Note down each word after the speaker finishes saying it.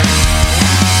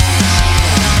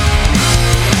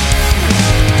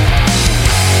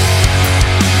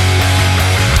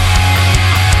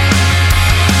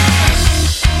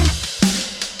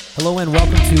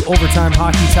Overtime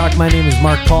Hockey Talk. My name is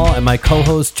Mark Paul, and my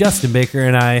co-host Justin Baker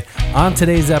and I, on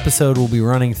today's episode, will be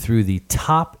running through the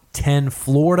top 10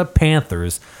 Florida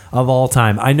Panthers of all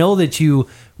time. I know that you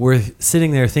were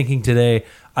sitting there thinking today,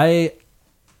 I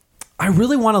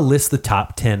really want to list the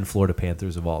top 10 Florida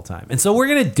Panthers of all time. And so we're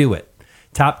going to do it.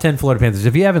 Top 10 Florida Panthers.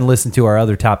 If you haven't listened to our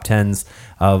other top 10s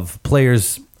of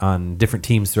players on different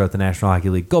teams throughout the National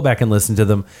Hockey League, go back and listen to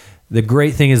them. The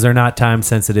great thing is they're not time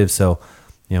sensitive, so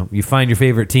you find your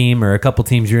favorite team or a couple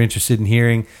teams you're interested in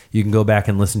hearing, you can go back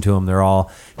and listen to them. They're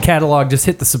all cataloged. Just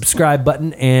hit the subscribe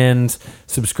button and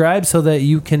subscribe so that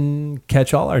you can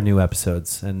catch all our new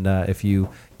episodes. And if you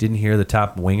didn't hear the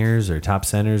top wingers or top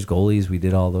centers, goalies, we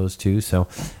did all those too. So,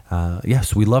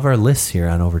 yes, we love our lists here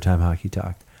on Overtime Hockey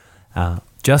Talk.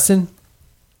 Justin,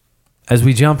 as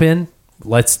we jump in,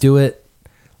 let's do it.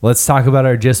 Let's talk about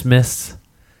our just missed.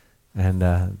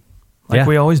 And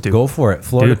we always do. Go for it.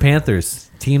 Florida Panthers,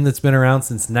 team that's been around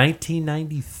since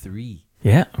 1993.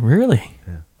 Yeah, really?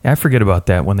 Yeah. I forget about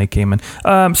that when they came in.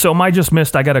 So my just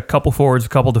missed, I got a couple forwards, a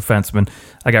couple defensemen.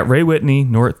 I got Ray Whitney,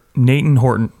 Nathan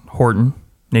Horton.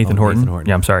 Nathan Horton.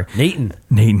 Yeah, I'm sorry. Nathan,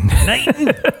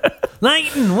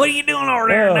 what are you doing over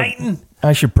there, Nathan?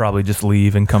 I should probably just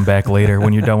leave and come back later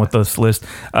when you're done with this list.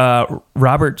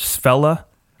 Robert Sfela.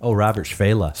 Oh, Robert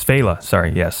Sfela.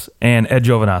 Sorry, yes. And Ed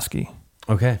Jovanovski.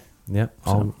 Okay. Yep.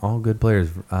 All good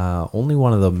players. Only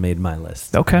one of them made my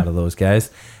list. Okay. Out of those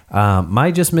guys.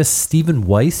 I just missed Stephen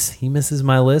Weiss. He misses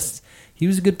my list. He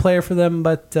was a good player for them,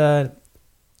 but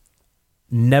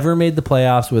never made the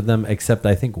playoffs with them except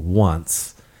I think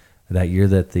once that year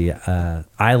that the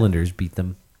Islanders beat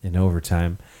them in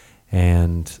overtime.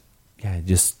 And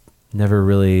just never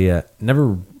really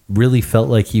felt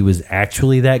like he was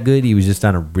actually that good. He was just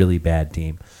on a really bad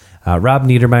team. Rob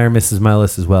Niedermeyer misses my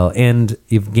list as well. And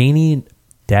Evgeny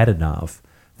Dadonov,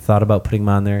 thought about putting him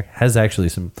on there.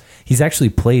 He's actually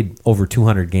played over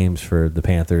 200 games for the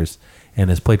Panthers and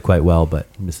has played quite well, but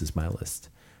misses my list.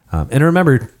 And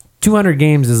remember, 200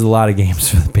 games is a lot of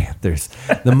games for the Panthers.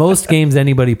 The most games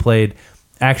anybody played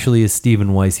actually is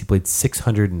Stephen Weiss. He played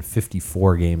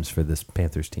 654 games for this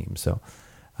Panthers team. So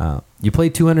you play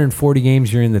 240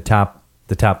 games, you're in the top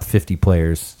 50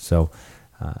 players. So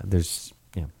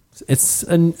it's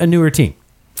a newer team.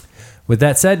 With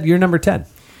that said, you're number 10.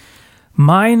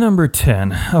 My number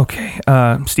 10. Okay.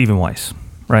 Stephen Weiss,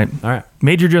 right? All right.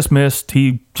 Major just missed.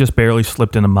 He just barely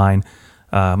slipped into mine.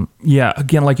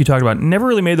 Again, like you talked about, never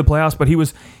really made the playoffs, but he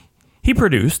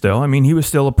produced, though. I mean, he was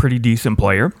still a pretty decent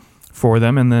player for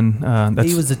them. And then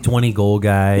he was a 20-goal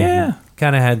guy. Yeah.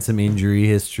 Kind of had some injury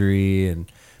history. And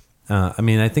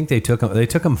I think they took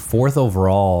him fourth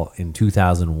overall in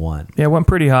 2001. Yeah, went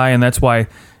pretty high, and that's why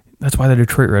the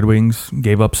Detroit Red Wings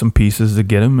gave up some pieces to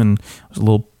get him, and I was a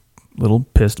little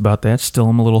pissed about that. Still,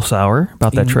 I'm a little sour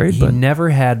about that trade. He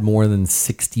never had more than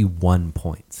 61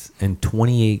 points, and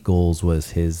 28 goals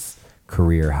was his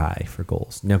career high for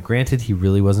goals. Now, granted, he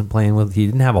really wasn't playing with. He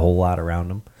didn't have a whole lot around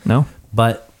him. No,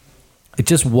 but it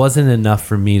just wasn't enough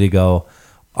for me to go,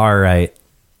 all right,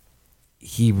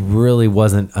 he really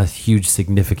wasn't a huge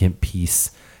significant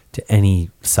piece to any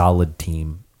solid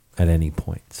team at any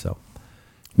point. So.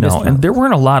 No, and there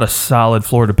weren't a lot of solid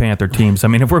Florida Panther teams. I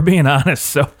mean, if we're being honest,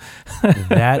 so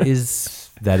that is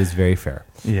very fair.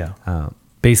 Yeah.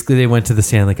 Basically, they went to the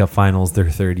Stanley Cup Finals their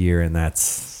third year, and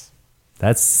that's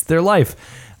their life.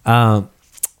 My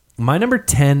number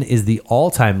 10 is the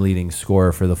all-time leading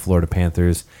scorer for the Florida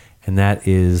Panthers, and that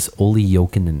is Olli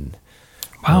Jokinen.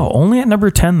 Wow, only at number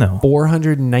 10 though.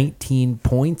 419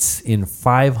 points in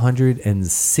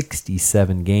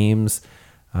 567 games.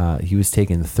 He was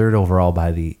taken third overall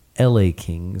by the LA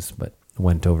Kings, but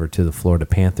went over to the Florida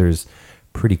Panthers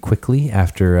pretty quickly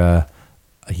after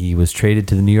he was traded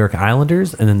to the New York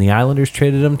Islanders, and then the Islanders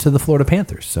traded him to the Florida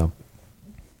Panthers. So,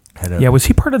 was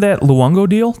he part of that Luongo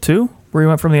deal too, where he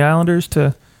went from the Islanders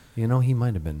to? He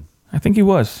might have been. I think he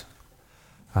was.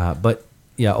 But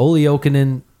yeah, Olli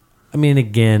Jokinen. I mean,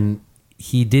 again,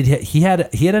 he had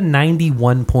a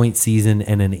 91 point season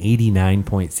and an 89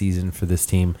 point season for this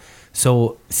team.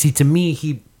 So, see, to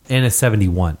me, and a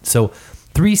 71. So,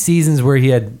 3 seasons where he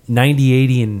had 90,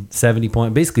 80, and 70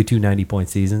 point, basically 2 90-point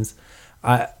seasons.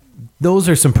 Those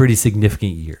are some pretty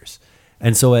significant years.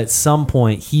 And so, at some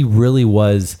point, he really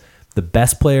was the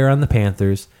best player on the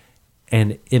Panthers,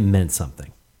 and it meant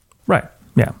something. Right,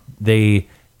 yeah. They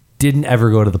didn't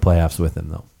ever go to the playoffs with him,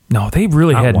 though. No, they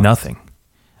really had nothing.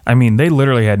 I mean, they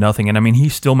literally had nothing, and I mean, he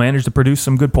still managed to produce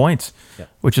some good points,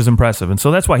 which is impressive, and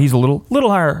so that's why he's a little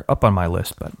higher up on my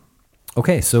list. But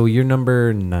Okay, so you're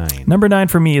number 9. Number 9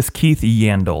 for me is Keith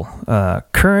Yandel,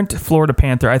 current Florida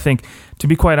Panther. I think, to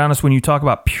be quite honest, when you talk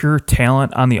about pure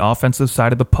talent on the offensive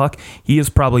side of the puck, he is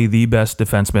probably the best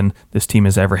defenseman this team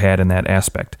has ever had in that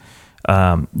aspect.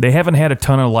 They haven't had a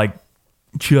ton of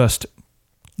just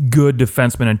good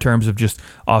defensemen in terms of just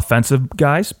offensive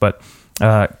guys, but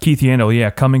Keith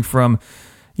Yandel, coming from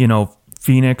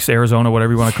Phoenix, Arizona,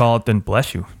 whatever you want to call it, then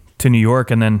bless you, to New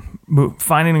York, and then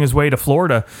finding his way to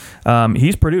Florida.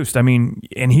 He's produced. I mean,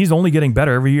 and he's only getting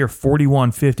better every year.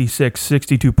 41, 56,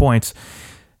 62 points.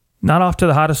 Not off to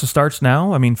the hottest of starts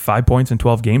now. I mean, 5 points in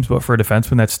 12 games, but for a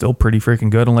defenseman, that's still pretty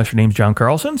freaking good, unless your name's John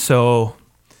Carlson. So,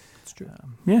 that's true.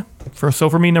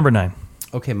 For me, number 9.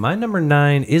 Okay, my number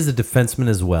 9 is a defenseman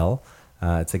as well.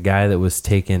 It's a guy that was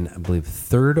taken, I believe,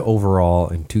 3rd overall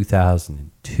in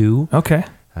 2002. Okay.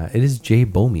 It is Jay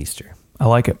Bouwmeester. I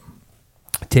like it.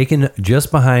 Taken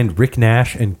just behind Rick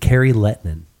Nash and Kerry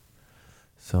Lettinen.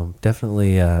 So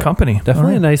definitely company.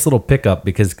 Definitely right. A nice little pickup,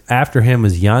 because after him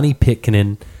was Yanni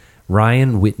Pitkinen,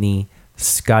 Ryan Whitney,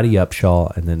 Scotty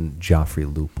Upshaw, and then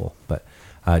Joffrey Lupul. But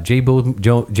Jay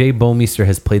Bouwmeester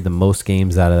has played the most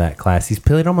games out of that class. He's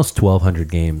played almost 1,200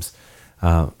 games.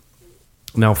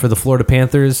 Now for the Florida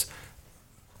Panthers,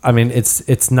 I mean,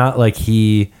 it's not like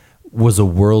he was a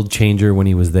world changer when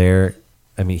he was there.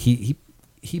 I mean,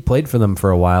 he played for them for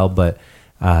a while, but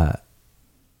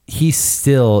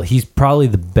he's probably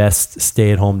the best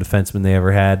stay-at-home defenseman they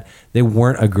ever had. They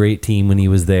weren't a great team when he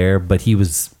was there, but he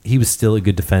was still a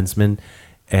good defenseman.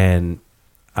 And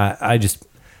I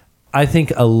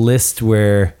think a list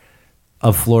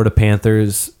of Florida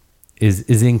Panthers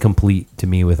is incomplete to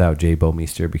me without Jay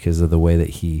Bouwmeester, because of the way that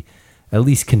he at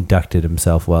least conducted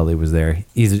himself while he was there.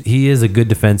 He is a good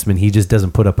defenseman. He just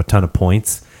doesn't put up a ton of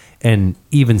points. And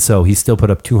even so, he still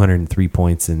put up 203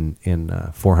 points in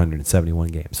 471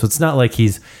 games. So it's not like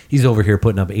he's over here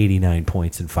putting up 89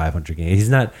 points in 500 games.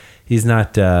 He's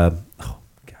not. Oh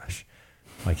gosh,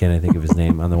 why can't I think of his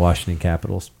name on the Washington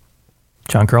Capitals?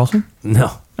 John Carlson?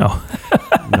 No.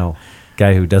 Oh, no,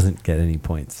 guy who doesn't get any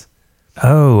points.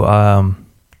 Oh,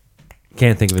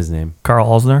 can't think of his name. Carl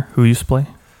Alsner, who used to play,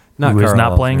 who is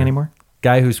not playing anymore.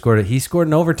 Guy who scored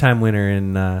an overtime winner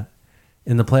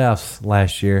in the playoffs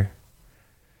last year.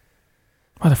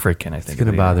 Why the freak can I think? It's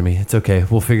going to bother me. It's okay.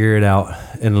 We'll figure it out,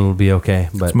 and it'll be okay.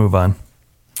 But let's move on.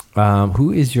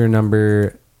 Who is your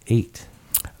number 8?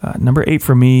 Number 8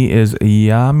 for me is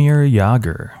Jaromir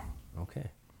Jagr. Okay.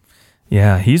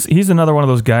 Yeah, he's another one of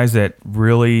those guys that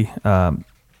really,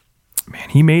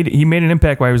 he made an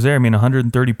impact while he was there. I mean,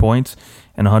 130 points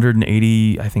and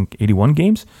 180, I think 81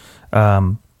 games.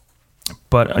 But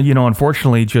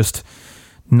unfortunately, just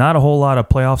not a whole lot of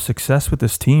playoff success with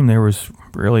this team. There was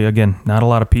really, again, not a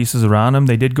lot of pieces around him.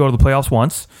 They did go to the playoffs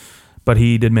once, but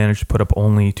he did manage to put up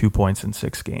only 2 points in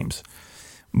 6 games.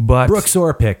 But Brooks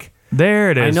Orpik.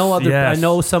 There it is. I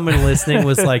know someone listening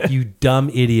was like, "You dumb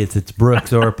idiots! It's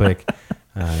Brooks Orpik."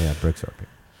 Yeah, Brooks Orpik.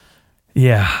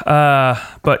 Yeah,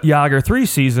 but Jagr, 3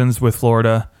 seasons with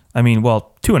Florida. I mean,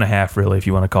 well, 2.5 really, if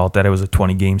you want to call it that. It was a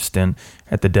 20-game stint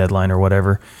at the deadline or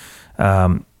whatever.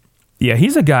 Yeah,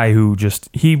 he's a guy who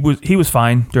he was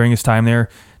fine during his time there.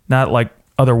 Not like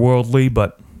otherworldly,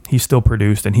 but he still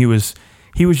produced, and he was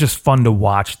just fun to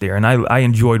watch there. And I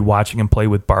enjoyed watching him play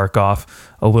with Barkov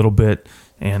a little bit,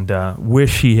 and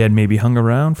wish he had maybe hung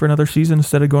around for another season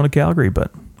instead of going to Calgary,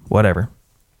 but whatever.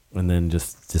 And then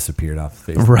just disappeared off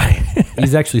the face. Right.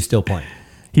 He's actually still playing.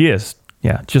 He is.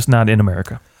 Yeah, just not in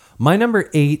America. My number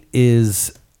 8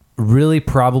 is really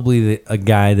probably a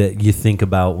guy that you think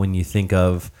about when you think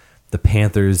of the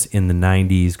Panthers in the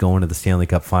 90s going to the Stanley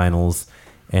Cup Finals,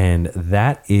 and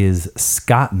that is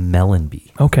Scott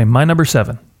Mellanby. Okay, my number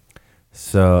 7.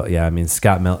 So, yeah, I mean,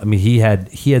 he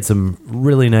had some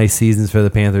really nice seasons for the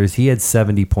Panthers. He had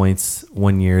 70 points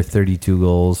one year, 32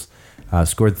 goals,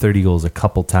 scored 30 goals a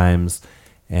couple times,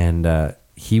 and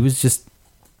he was just,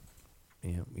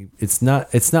 it's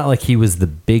not like he was the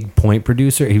big point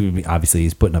producer. Obviously,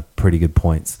 he's putting up pretty good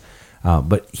points.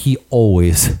 But he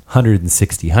always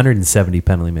 160, 170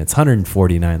 penalty minutes,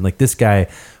 149. Like, this guy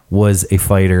was a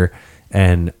fighter,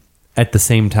 and at the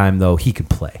same time, though, he could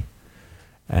play.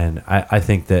 And I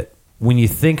think that when you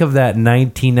think of that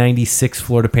 1996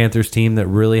 Florida Panthers team that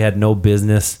really had no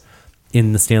business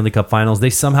in the Stanley Cup Finals, they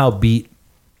somehow beat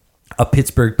a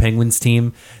Pittsburgh Penguins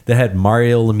team that had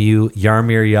Mario Lemieux,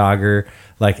 Jaromir Jagr,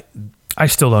 like... I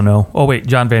still don't know. Oh, wait,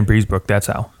 John Van Briesbroek, that's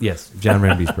how. Yes, John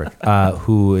Van Briesbroek,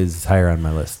 who is higher on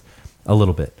my list a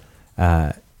little bit.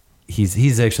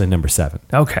 He's actually number 7.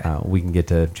 Okay. We can get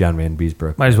to John Van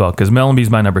Briesbroek. Might as well, because Mellanby's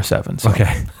my number 7. So.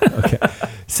 Okay.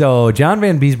 So John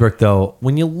Van Beesbrook, though,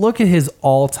 when you look at his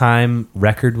all-time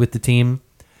record with the team,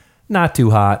 not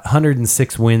too hot.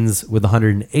 106 wins with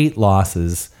 108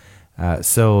 losses.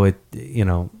 So it,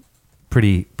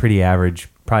 pretty average.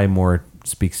 Probably more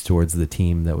speaks towards the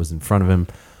team that was in front of him.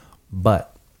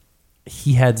 But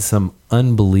he had some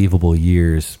unbelievable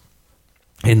years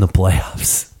in the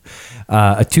playoffs.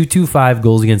 A 2.25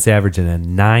 goals against average and a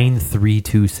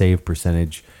 9.32 save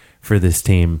percentage for this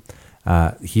team.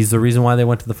 He's the reason why they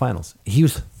went to the finals. He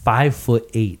was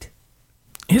 5'8".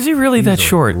 Is he really that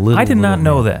short? I did not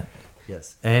know that.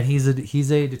 Yes, and he's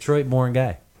a Detroit-born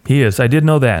guy. He is. I did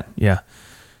know that. Yeah,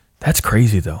 that's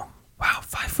crazy though. Wow,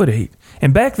 5'8".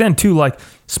 And back then too, like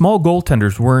small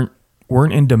goaltenders weren't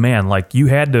in demand. Like you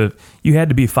had to be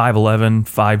 5'11",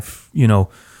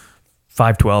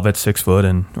 5'12" at 6 foot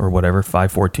and or whatever,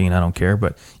 5'14". I don't care,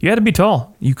 but you had to be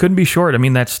tall. You couldn't be short. I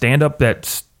mean, that stand up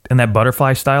and that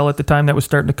butterfly style at the time that was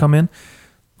starting to come in,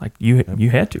 like you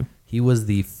had to. He was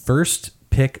the first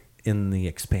pick in the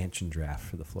expansion draft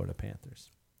for the Florida Panthers,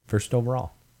 first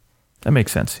overall. That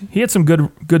makes sense. He had some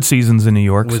good seasons in New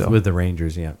York with the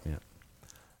Rangers. Yeah.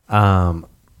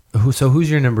 Who's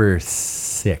your number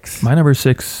 6? My number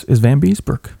 6 is Van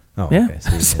Beesbrook. Oh, yeah. Okay.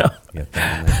 So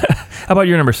How about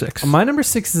your number 6? My number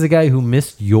 6 is a guy who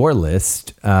missed your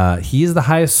list. He is the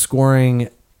highest scoring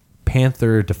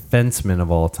Panther defenseman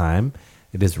of all time.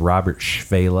 It is Robert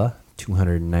Schwela,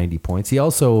 290 points. He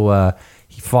also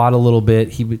he fought a little bit.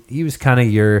 He was kind of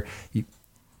your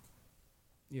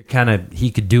kind of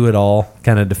he could do it all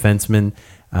kind of defenseman.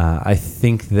 I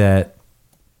think that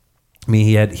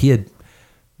he had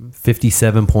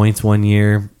 57 points one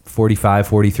year, 45,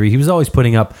 43. He was always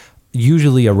putting up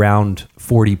usually around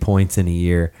 40 points in a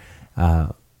year.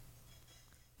 And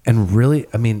really,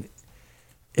 I mean,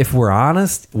 if we're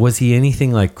honest, was he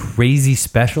anything like crazy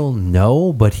special?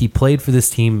 No, but he played for this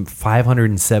team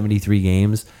 573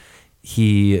 games.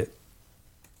 He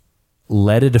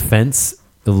led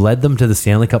them to the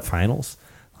Stanley Cup Finals.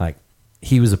 Like,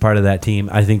 he was a part of that team.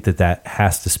 I think that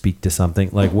has to speak to something.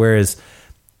 Like, whereas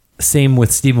same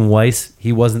with Stephen Weiss,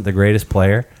 he wasn't the greatest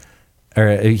player, or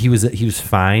he was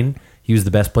fine. He was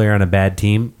the best player on a bad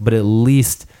team, but at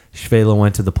least Schwela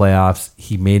went to the playoffs.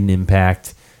 He made an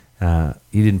impact.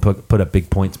 He didn't put up big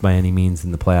points by any means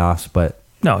in the playoffs, but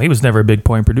no, he was never a big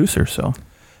point producer. So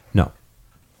no.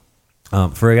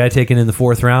 For a guy taken in the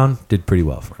 4th round, did pretty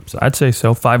well for himself. I'd say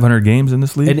so. 500 games in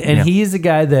this league, and yeah. He is a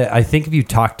guy that I think if you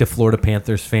talk to Florida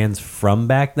Panthers fans from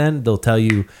back then, they'll tell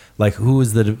you like who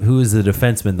is the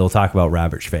defenseman. They'll talk about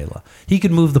Robert Schwela. He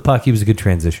could move the puck. He was a good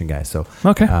transition guy. So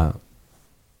okay,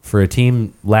 for a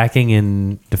team lacking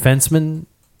in defensemen,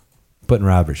 putting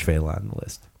Robert Schwela on the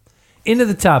list. Into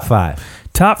the top 5.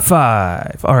 Top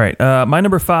 5. All right, my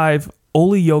number 5,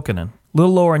 Olli Jokinen. A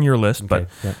little lower on your list, okay,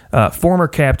 but yeah. Former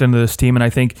captain of this team, and I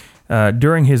think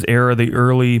during his era, the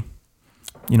early,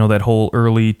 that whole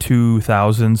early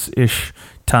 2000s-ish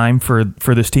time for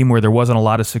this team where there wasn't a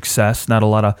lot of success, not a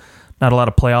lot of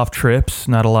playoff trips,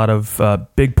 not a lot of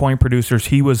big point producers.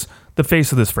 He was the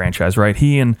face of this franchise, right?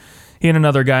 He and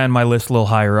another guy on my list a little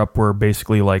higher up were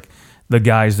basically like the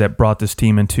guys that brought this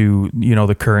team into,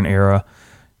 the current era.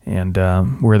 And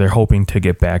where they're hoping to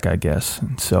get back, I guess.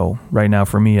 And so right now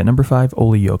for me at number 5,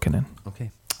 Olli Jokinen. Okay.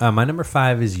 My number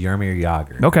 5 is Jaromir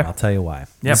Jagr. Okay. I'll tell you why.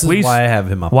 Yeah, this please. Is why I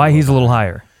have him up. Why he's a little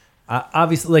higher.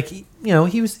 Obviously, like,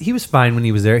 he was fine when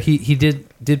he was there. He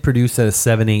did produce at a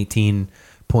 718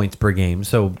 points per game.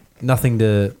 So nothing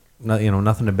to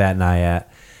bat an eye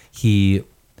at. He,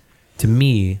 to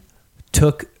me,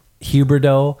 took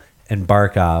Huberdeau and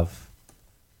Barkov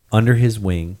under his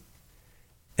wing.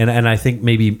 And I think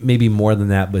maybe more than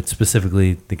that, but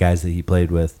specifically the guys that he played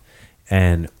with.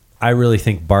 And I really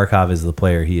think Barkov is the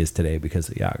player he is today because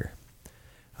of Jagr.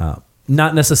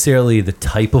 Not necessarily the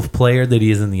type of player that he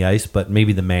is in the ice, but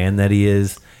maybe the man that he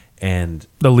is and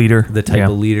the leader, the type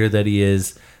of leader that he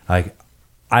is. Like,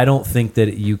 I don't think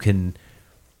that you can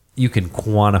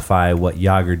quantify what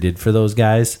Jagr did for those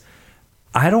guys.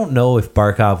 I don't know if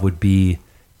Barkov would be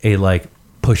a like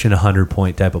pushing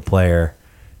 100-point type of player.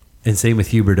 And same with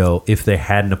Huberdeau if they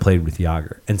hadn't played with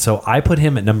Jagr. And so I put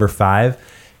him at number 5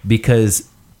 because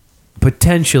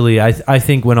potentially I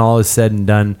think when all is said and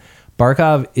done,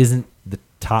 Barkov isn't the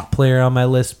top player on my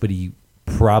list, but he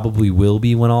probably will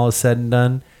be when all is said and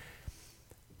done.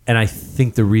 And I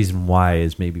think the reason why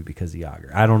is maybe because of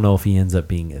Jagr. I don't know if he ends up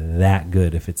being that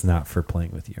good if it's not for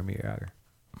playing with Jaromir Jagr.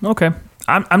 Okay.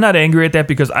 I'm not angry at that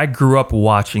because I grew up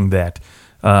watching that.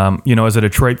 As a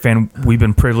Detroit fan, we've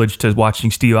been privileged to watching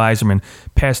Steve Yzerman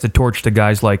pass the torch to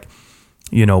guys like,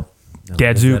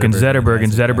 Gadzuk and Zetterberg,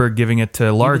 and Isaac, Zetterberg giving it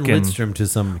to Larkin. Even Lidstrom to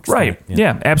some extent. Right.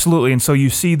 Yeah, absolutely. And so you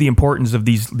see the importance of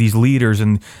these leaders,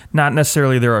 and not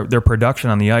necessarily their production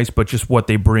on the ice, but just what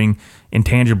they bring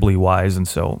intangibly wise. And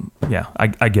so, yeah,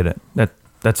 I get it.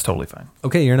 That's totally fine.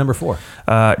 Okay, you're number 4.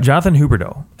 Jonathan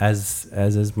Huberdeau. As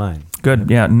is mine. Good.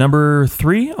 Yeah. Number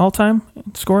 3 all time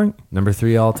scoring. Number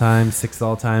 3 all time, 6th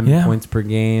all time points per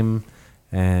game,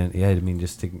 and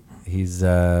he's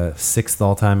 6th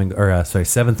all time or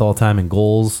 7th all time in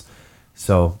goals.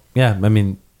 So yeah, I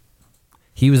mean,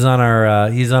 he's on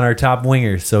our top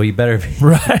wingers, so he better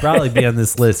probably be on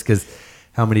this list because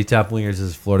how many top wingers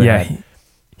has Florida had?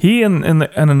 He and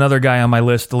another guy on my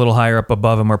list a little higher up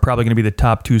above him are probably going to be the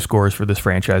top 2 scorers for this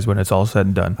franchise when it's all said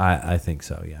and done. I think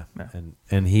so, yeah.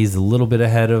 And he's a little bit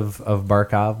ahead of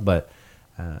Barkov, but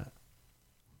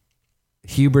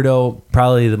Huberdeau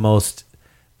probably the most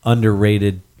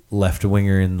underrated left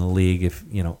winger in the league.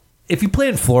 If you play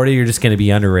in Florida, you're just going to be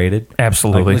underrated.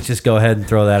 Absolutely. Like, let's just go ahead and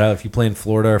throw that out. If you play in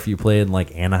Florida, or if you play in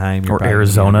like Anaheim or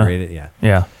Arizona, underrated.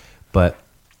 Yeah. But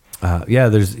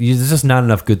there's just not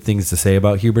enough good things to say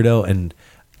about Huberdeau, and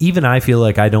even I feel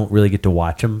like I don't really get to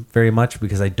watch him very much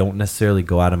because I don't necessarily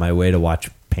go out of my way to watch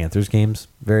Panthers games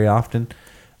very often.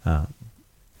 And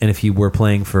if he were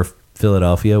playing for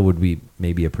Philadelphia, would we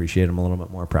maybe appreciate him a little bit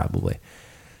more? Probably.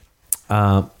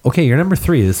 Okay, you're number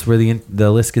 3. This is where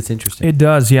the list gets interesting. It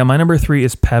does, yeah. My number 3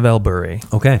 is Pavel Bure.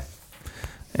 Okay.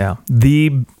 Yeah.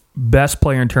 The best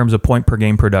player in terms of point per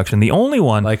game production. The only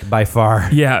one. Like by far.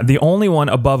 Yeah, the only one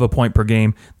above a point per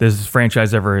game this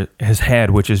franchise ever has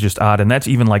had, which is just odd. And that's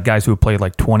even like guys who have played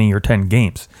like 20 or 10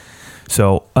 games.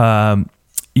 So,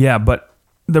 but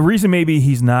the reason maybe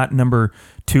he's not number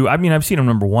 2, I mean, I've seen him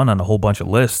number 1 on a whole bunch of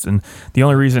lists, and the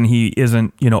only reason he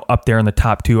isn't, up there in the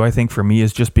top 2, I think for me,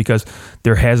 is just because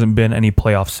there hasn't been any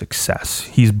playoff success.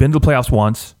 He's been to the playoffs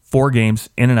once, 4 games,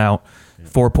 in and out,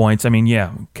 4 points. I mean,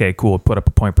 yeah, okay, cool, put up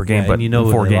a point per game, but and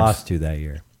who 4 games. Lost to that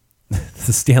year.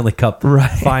 The Stanley Cup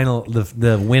final,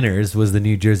 the winners was the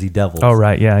New Jersey Devils. Oh,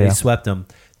 right, yeah, They swept them.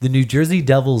 The New Jersey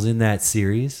Devils in that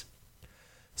series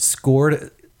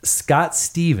Scott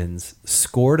Stevens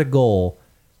scored a goal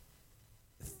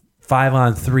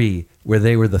 5-on-3 where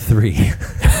they were the 3.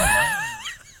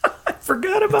 I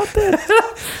forgot about that.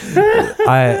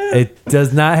 It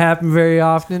does not happen very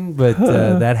often, but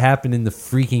that happened in the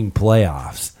freaking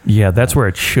playoffs. Yeah, that's where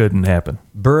it shouldn't happen.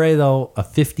 Bure, though, a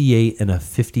 58 and a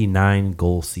 59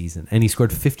 goal season, and he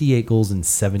scored 58 goals in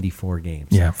 74 games.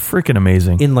 Yeah, freaking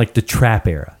amazing. In like the trap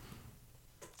era.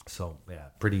 So yeah,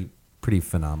 pretty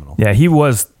phenomenal. Yeah, he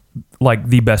was like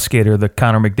the best skater, the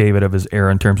Connor McDavid of his era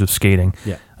in terms of skating.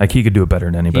 Yeah. Like he could do it better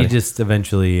than anybody. He just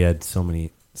eventually had so much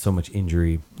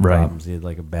injury problems. He had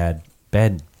like a bad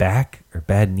back or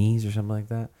bad knees or something like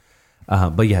that.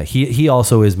 But yeah, he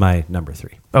also is my number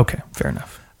 3. Okay, fair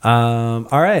enough. All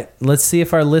right, let's see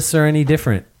if our lists are any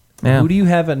different. Yeah. Who do you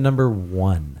have at number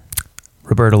 1?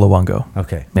 Roberto Luongo.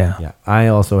 Okay. Yeah. I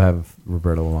also have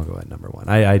Roberto Luongo at number 1.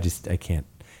 I can't.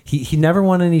 He never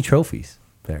won any trophies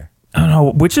there. I don't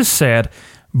know, which is sad,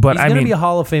 but He's going to be a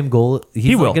Hall of Fame goal.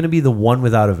 He's will. going to be the one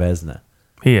without a Vezina.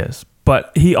 He is.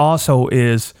 But he also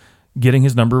is getting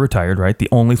his number retired, right? The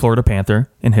only Florida Panther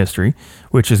in history,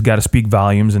 which has got to speak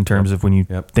volumes in terms of when you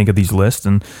think of these lists.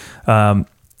 And,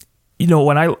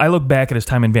 when I look back at his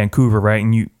time in Vancouver, right,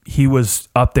 and he was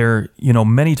up there,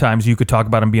 many times you could talk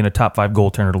about him being a top 5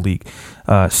 goaltender of the league,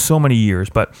 so many years.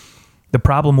 But the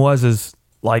problem is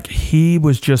like he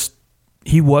was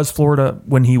Florida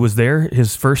when he was there,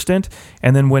 his first stint.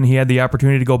 And then when he had the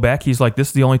opportunity to go back, he's like, this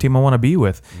is the only team I want to be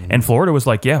with. Mm-hmm. And Florida was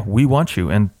like, yeah, we want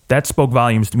you. And that spoke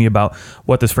volumes to me about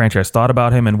what this franchise thought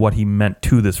about him and what he meant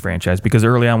to this franchise. Because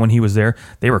early on when he was there,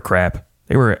 they were crap.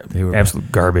 They were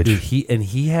absolute garbage. Dude,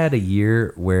 he had a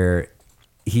year where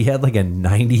he had like a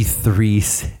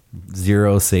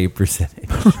 93.0 save percentage.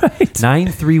 Right.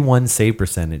 931 save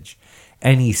percentage.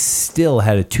 And he still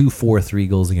had a 2.43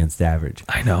 goals against average.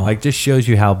 I know. Like, just shows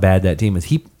you how bad that team is.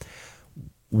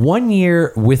 One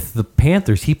year with the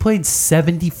Panthers, he played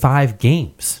 75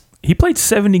 games. He played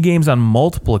 70 games on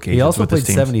multiple occasions. He also played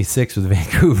 76 with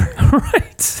Vancouver.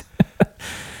 Right.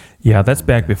 Yeah, that's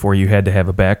back before you had to have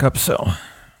a backup, so.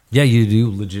 Yeah,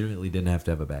 you legitimately didn't have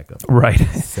to have a backup. Right.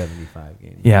 75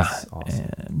 games. Yeah. That's awesome.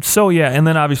 And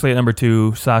then obviously at number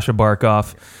 2, Sasha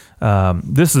Barkov.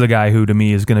 This is a guy who, to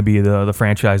me, is going to be the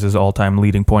franchise's all-time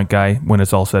leading point guy when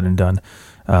it's all said and done.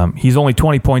 He's only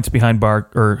 20 points behind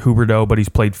Huberdeau, but he's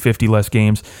played 50 less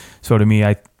games. So to me,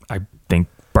 I think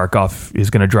Barkov is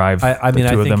going to drive I think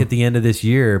of them. at the end of this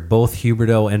year, both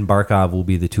Huberdeau and Barkov will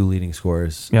be the 2 leading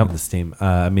scorers of this team.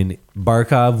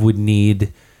 Barkov would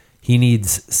need He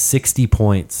needs 60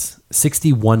 points,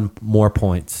 61 more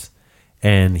points,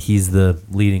 and he's the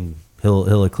leading.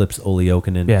 He'll eclipse Olli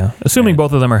Jokinen. Yeah, assuming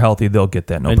both of them are healthy, they'll get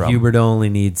that. No and problem. Hubert only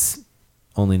needs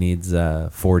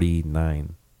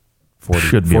 49, 40,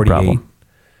 Should be 48. a problem.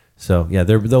 So yeah,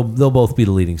 they'll both be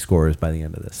the leading scorers by the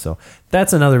end of this. So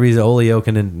that's another reason Olli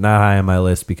Jokinen not high on my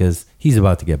list because he's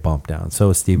about to get bumped down.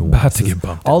 So is Stephen About Watts. to get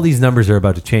bumped All these numbers are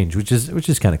about to change, which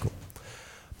is kind of cool.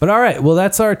 But all right, well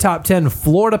that's our top 10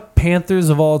 Florida Panthers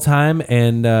of all time,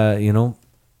 and you know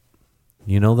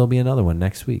there'll be another one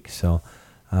next week. So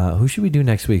who should we do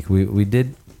next week? We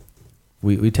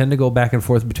tend to go back and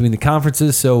forth between the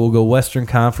conferences, so we'll go Western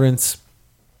Conference,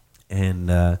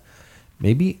 and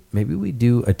maybe we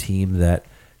do a team that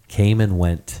came and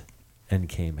went and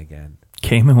came again.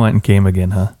 Came and went and came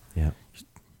again, huh? Yeah,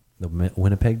 the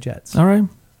Winnipeg Jets. All right.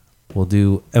 We'll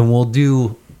do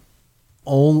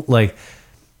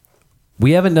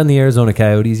we haven't done the Arizona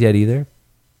Coyotes yet either.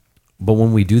 But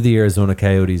when we do the Arizona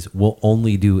Coyotes, we'll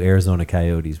only do Arizona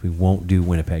Coyotes. We won't do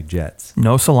Winnipeg Jets.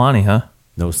 No Solani, huh?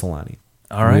 No Solani.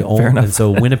 All right, fair enough. And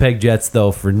so Winnipeg Jets,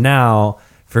 though, for now,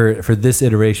 for this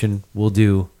iteration, we'll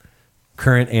do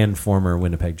current and former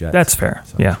Winnipeg Jets. That's fair.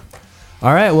 So. Yeah.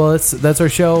 All right. Well, that's our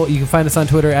show. You can find us on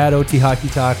Twitter at OT Hockey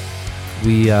Talk.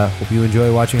 We hope you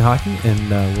enjoy watching hockey,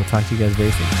 and we'll talk to you guys very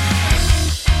soon.